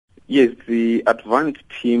Yes, the advanced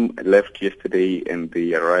team left yesterday and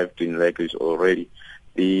they arrived in Lagos already.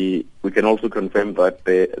 We can also confirm that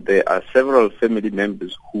there are several family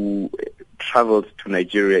members who traveled to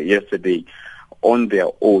Nigeria yesterday on their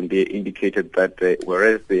own. They indicated that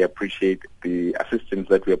whereas they appreciate the assistance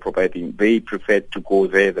that we are providing, they preferred to go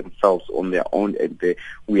there themselves on their own, and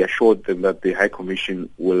we assured them that the High Commission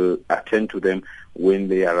will attend to them when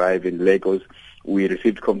they arrive in Lagos. We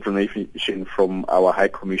received confirmation from our High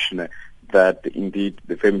Commissioner that indeed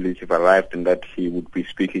the families have arrived and that he would be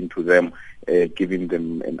speaking to them, giving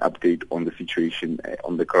them an update on the situation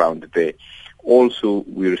on the ground there. Also,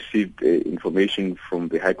 we received information from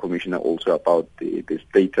the High Commissioner also about the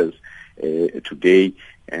status today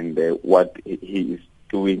and what he is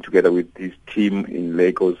doing together with his team in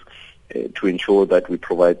Lagos to ensure that we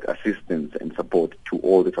provide assistance and support to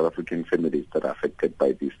all the South African families that are affected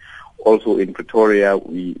by this. Also in Pretoria,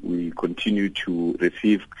 we continue to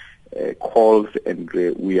receive calls and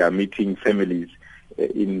we are meeting families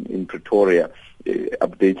in Pretoria,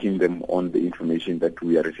 updating them on the information that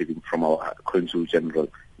we are receiving from our Consul General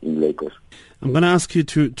in Lagos. I'm going to ask you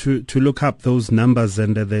to look up those numbers,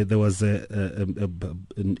 and there was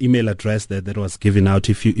an email address that was given out,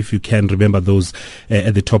 if you can remember those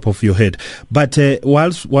at the top of your head. But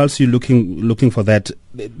whilst you're looking for that,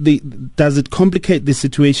 does it complicate the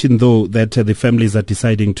situation though that the families are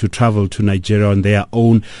deciding to travel to Nigeria on their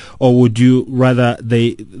own, or would you rather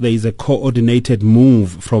there is a coordinated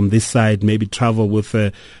move from this side, maybe travel with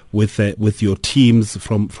your teams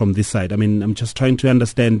from this side? I mean, I'm just trying to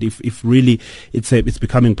understand if really it's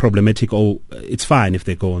becoming problematic, or it's fine if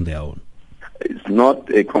they go on their own. It's not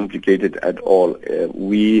complicated at all.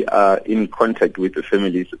 We are in contact with the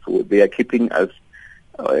families, so they are keeping us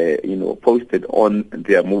posted on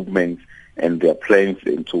their movements and their plans,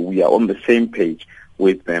 and so we are on the same page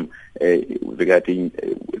with them regarding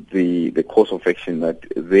the course of action that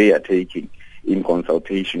they are taking in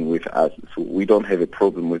consultation with us. So we don't have a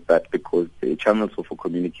problem with that because the channels of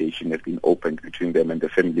communication have been opened between them and the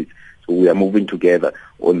families. So we are moving together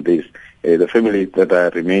on this. The families that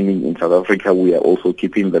are remaining in South Africa, we are also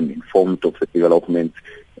keeping them informed of the developments.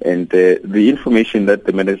 And the information that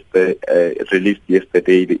the minister released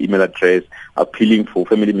yesterday, the email address, appealing for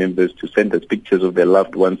family members to send us pictures of their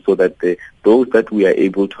loved ones so that those that we are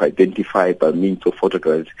able to identify by means of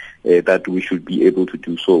photographs, that we should be able to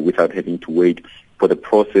do so without having to wait for the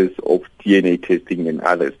process of DNA testing and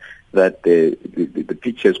others, that the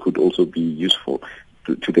pictures could also be useful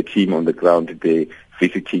to the team on the ground,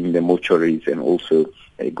 visiting the mortuaries and also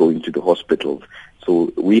going to the hospitals.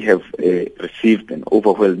 So we have received an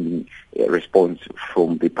overwhelming response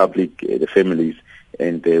from the public, the families,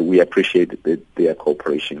 and we appreciate their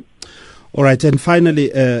cooperation. All right, and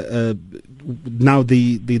finally, now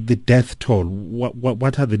the death toll.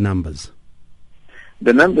 What are the numbers?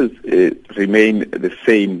 The numbers remain the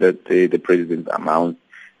same that the president announced.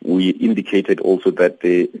 We indicated also that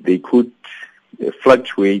they could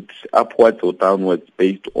fluctuate upwards or downwards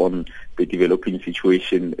based on the developing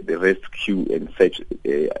situation. The rescue and such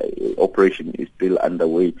operation is still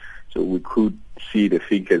underway, so we could see the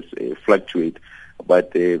figures fluctuate.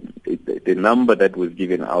 But the number that was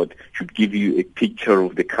given out should give you a picture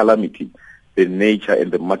of the calamity, the nature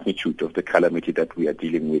and the magnitude of the calamity that we are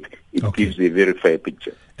dealing with. It gives a very fair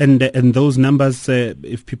picture. And those numbers,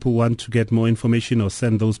 if people want to get more information or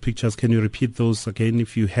send those pictures, can you repeat those again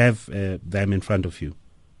if you have them in front of you?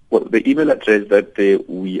 Well, the email address that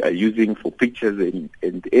we are using for pictures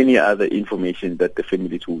and any other information that the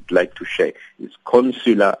families would like to share is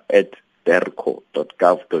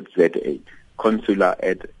consular@birco.gov.za,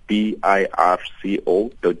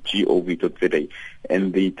 consular@birco.gov.za,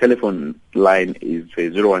 and the telephone line is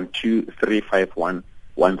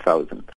 012-351-1000.